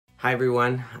Hi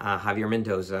everyone, Javier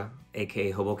Mendoza, aka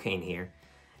Hobo here,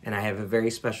 and I have a very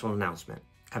special announcement.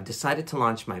 I've decided to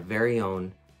launch my very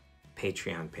own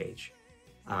Patreon page.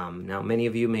 Now many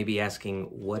of you may be asking,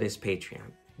 what is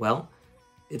Patreon? Well,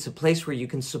 it's a place where you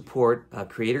can support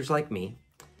creators like me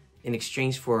in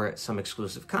exchange for some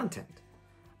exclusive content.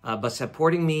 By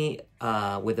supporting me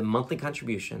with a monthly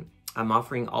contribution, I'm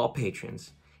offering all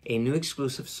patrons a new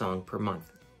exclusive song per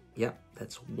month. Yep,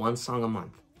 that's one song a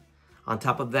month. On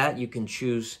top of that, you can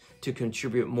choose to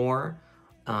contribute more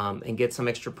and get some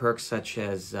extra perks such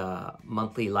as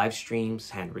monthly live streams,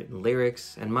 handwritten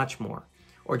lyrics, and much more.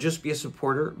 Or just be a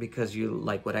supporter because you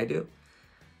like what I do.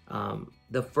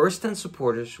 The first 10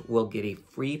 supporters will get a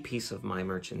free piece of my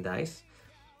merchandise.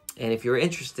 And if you're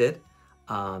interested,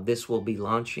 this will be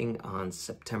launching on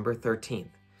September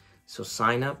 13th. So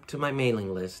sign up to my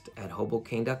mailing list at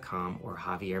hobocane.com or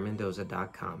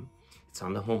javiermendoza.com. It's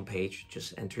on the homepage.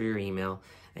 Just enter your email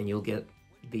and you'll get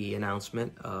the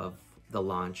announcement of the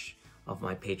launch of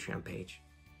my Patreon page.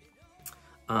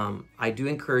 I do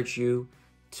encourage you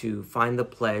to find the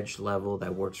pledge level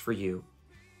that works for you.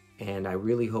 And I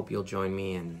really hope you'll join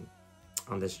me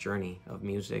on this journey of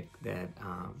music that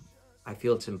I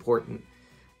feel it's important,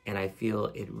 and I feel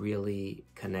it really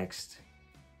connects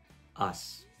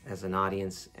us as an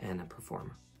audience and a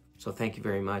performer. So thank you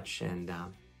very much, and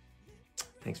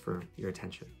thanks for your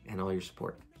attention and all your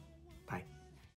support.